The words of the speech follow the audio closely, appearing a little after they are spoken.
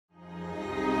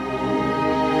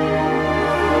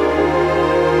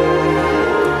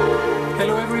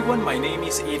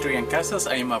Casas.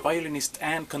 I am a violinist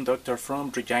and conductor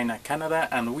from Regina, Canada,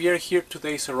 and we are here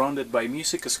today surrounded by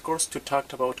music scores to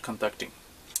talk about conducting.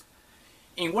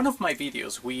 In one of my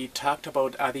videos, we talked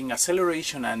about adding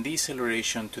acceleration and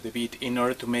deceleration to the beat in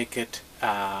order to make it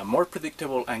more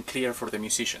predictable and clear for the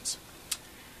musicians.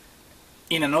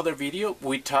 In another video,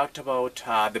 we talked about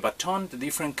the baton, the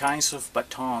different kinds of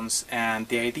batons, and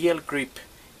the ideal grip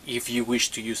if you wish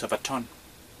to use a baton.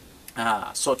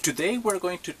 So today we're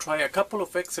going to try a couple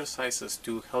of exercises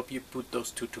to help you put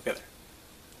those two together.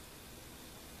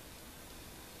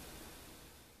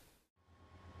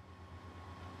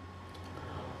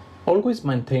 Always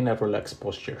maintain a relaxed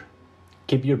posture.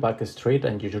 Keep your back straight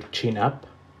and your chin up.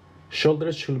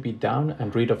 Shoulders should be down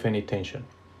and rid of any tension.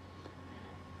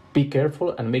 Be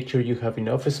careful and make sure you have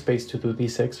enough space to do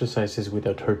these exercises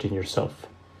without hurting yourself.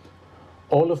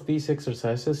 All of these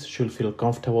exercises should feel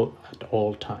comfortable at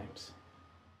all times.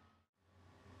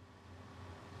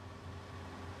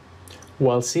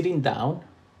 While sitting down,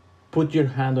 put your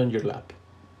hand on your lap.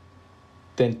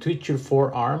 Then twitch your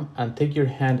forearm and take your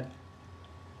hand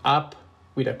up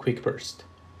with a quick burst.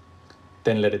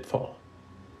 Then let it fall.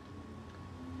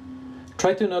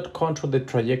 Try to not control the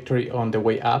trajectory on the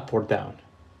way up or down.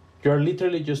 You are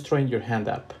literally just throwing your hand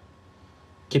up.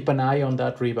 Keep an eye on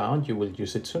that rebound, you will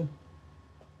use it soon.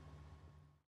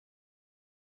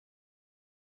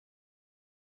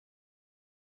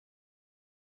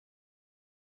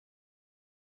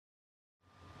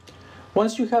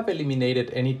 Once you have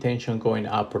eliminated any tension going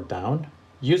up or down,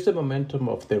 use the momentum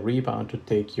of the rebound to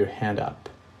take your hand up.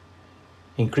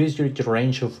 Increase your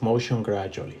range of motion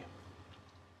gradually.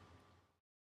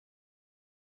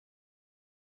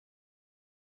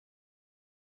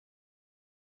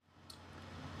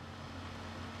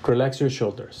 Relax your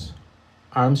shoulders.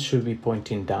 Arms should be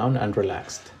pointing down and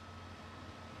relaxed.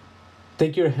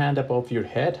 Take your hand above your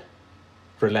head,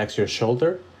 relax your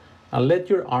shoulder, and let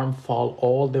your arm fall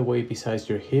all the way beside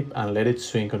your hip and let it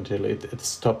swing until it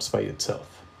stops by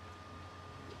itself.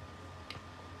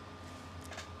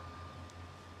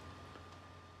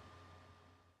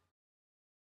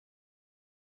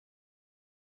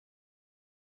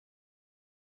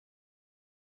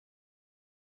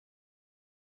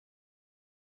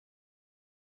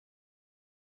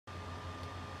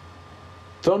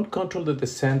 Don't control the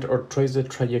descent or trace the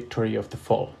trajectory of the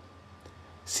fall.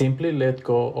 Simply let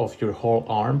go of your whole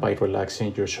arm by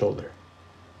relaxing your shoulder.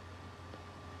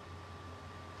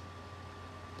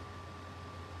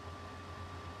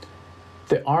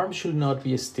 The arm should not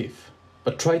be stiff,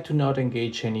 but try to not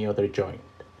engage any other joint.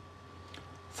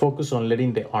 Focus on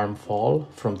letting the arm fall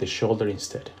from the shoulder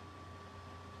instead.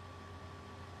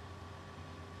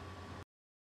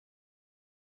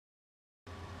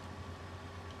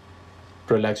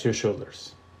 Relax your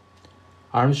shoulders.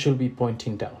 Arms should be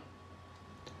pointing down.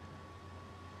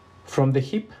 From the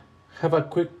hip, have a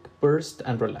quick burst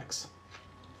and relax.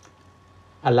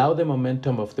 Allow the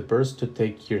momentum of the burst to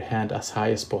take your hand as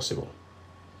high as possible.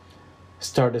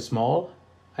 Start small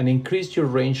and increase your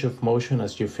range of motion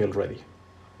as you feel ready.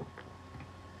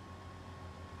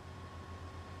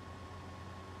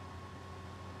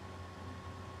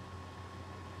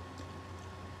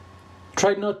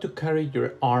 Try not to carry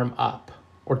your arm up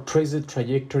or trace the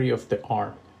trajectory of the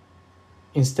arm.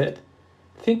 Instead,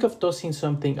 think of tossing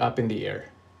something up in the air.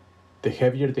 The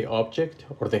heavier the object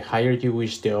or the higher you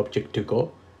wish the object to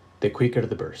go, the quicker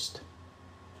the burst.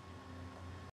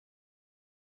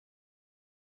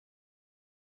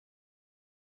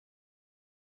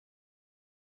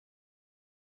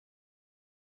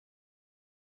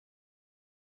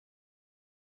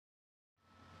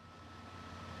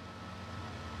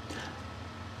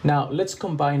 Now let's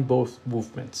combine both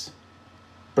movements.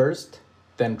 Burst,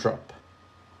 then drop.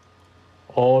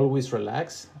 Always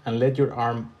relax and let your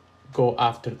arm go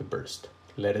after the burst.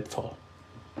 Let it fall.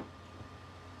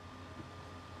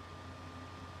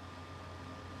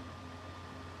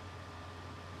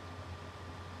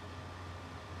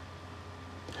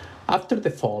 After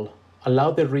the fall,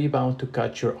 allow the rebound to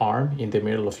catch your arm in the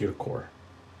middle of your core.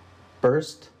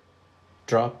 Burst,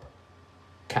 drop,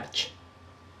 catch.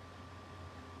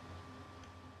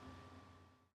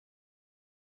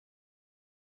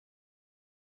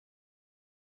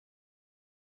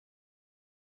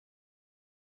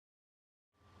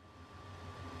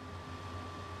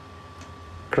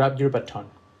 Grab your baton.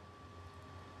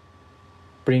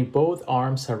 Bring both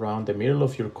arms around the middle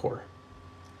of your core.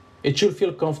 It should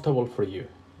feel comfortable for you.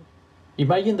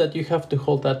 Imagine that you have to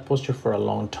hold that posture for a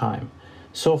long time,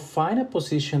 so find a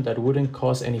position that wouldn't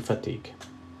cause any fatigue.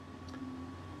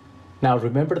 Now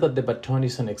remember that the baton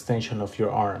is an extension of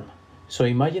your arm, so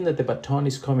imagine that the baton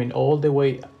is coming all the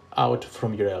way out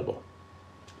from your elbow.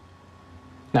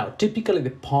 Now, typically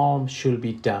the palm should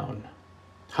be down.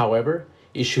 However,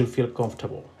 it should feel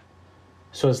comfortable.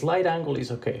 So a slight angle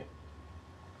is okay.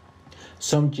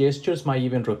 Some gestures might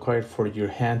even require for your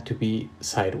hand to be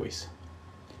sideways.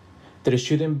 There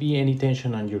shouldn't be any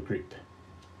tension on your grip.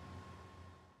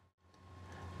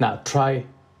 Now try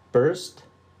burst,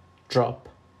 drop,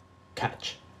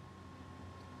 catch.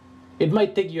 It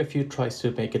might take you a few tries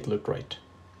to make it look right.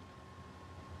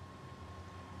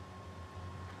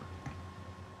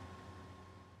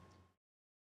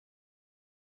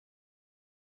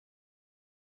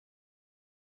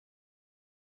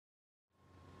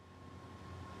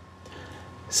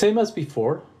 Same as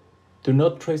before, do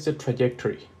not trace the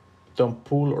trajectory. Don't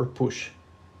pull or push.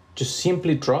 Just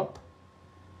simply drop,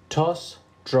 toss,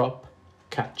 drop,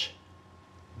 catch.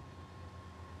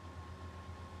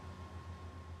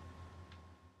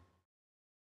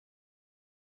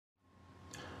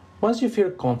 Once you feel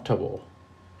comfortable,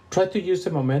 try to use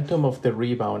the momentum of the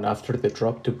rebound after the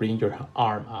drop to bring your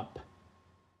arm up.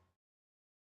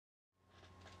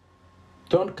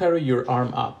 Don't carry your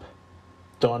arm up.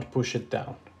 Don't push it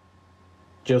down.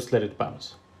 Just let it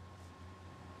bounce.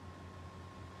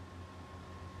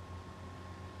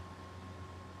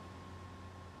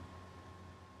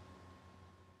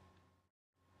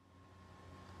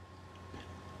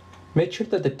 Make sure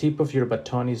that the tip of your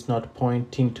baton is not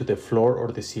pointing to the floor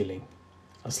or the ceiling.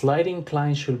 A slight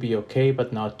incline should be okay,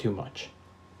 but not too much.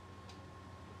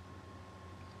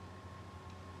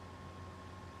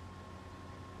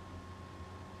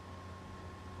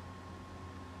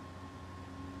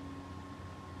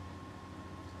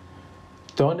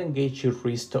 Don't engage your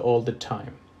wrist all the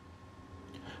time.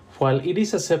 While it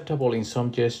is acceptable in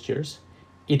some gestures,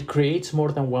 it creates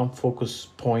more than one focus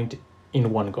point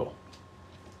in one go.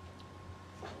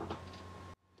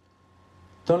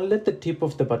 Don't let the tip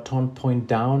of the baton point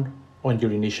down on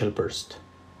your initial burst.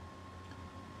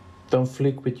 Don't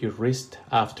flick with your wrist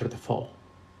after the fall.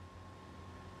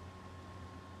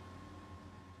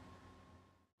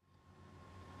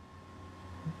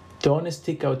 Don't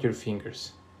stick out your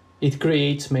fingers. It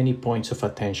creates many points of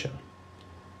attention.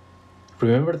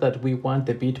 Remember that we want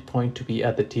the beat point to be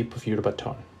at the tip of your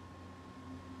baton.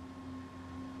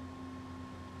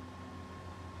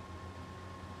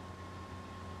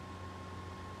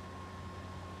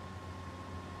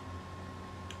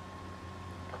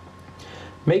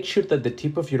 Make sure that the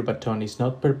tip of your baton is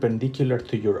not perpendicular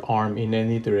to your arm in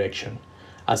any direction,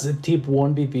 as the tip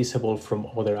won't be visible from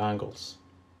other angles.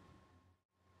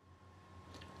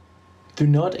 Do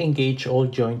not engage all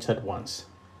joints at once.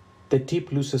 The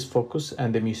tip loses focus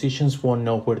and the musicians won't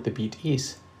know where the beat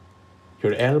is.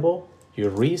 Your elbow, your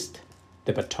wrist,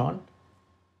 the baton.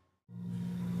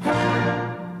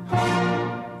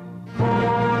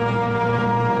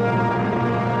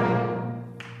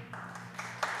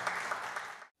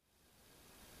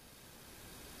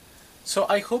 So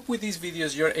I hope with these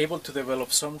videos you're able to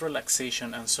develop some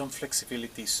relaxation and some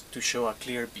flexibilities to show a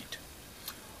clear beat.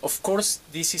 Of course,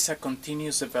 this is a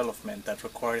continuous development that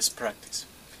requires practice.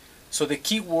 So the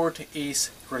key word is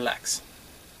relax.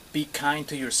 Be kind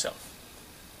to yourself.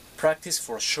 Practice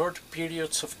for short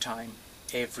periods of time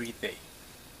every day.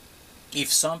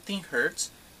 If something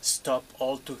hurts, stop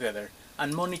altogether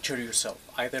and monitor yourself.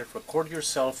 Either record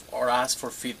yourself or ask for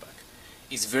feedback.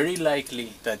 It's very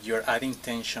likely that you're adding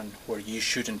tension where you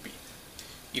shouldn't be.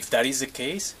 If that is the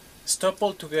case, stop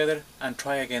altogether and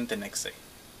try again the next day.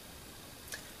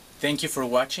 Thank you for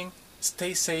watching.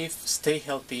 Stay safe, stay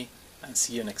healthy, and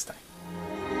see you next time.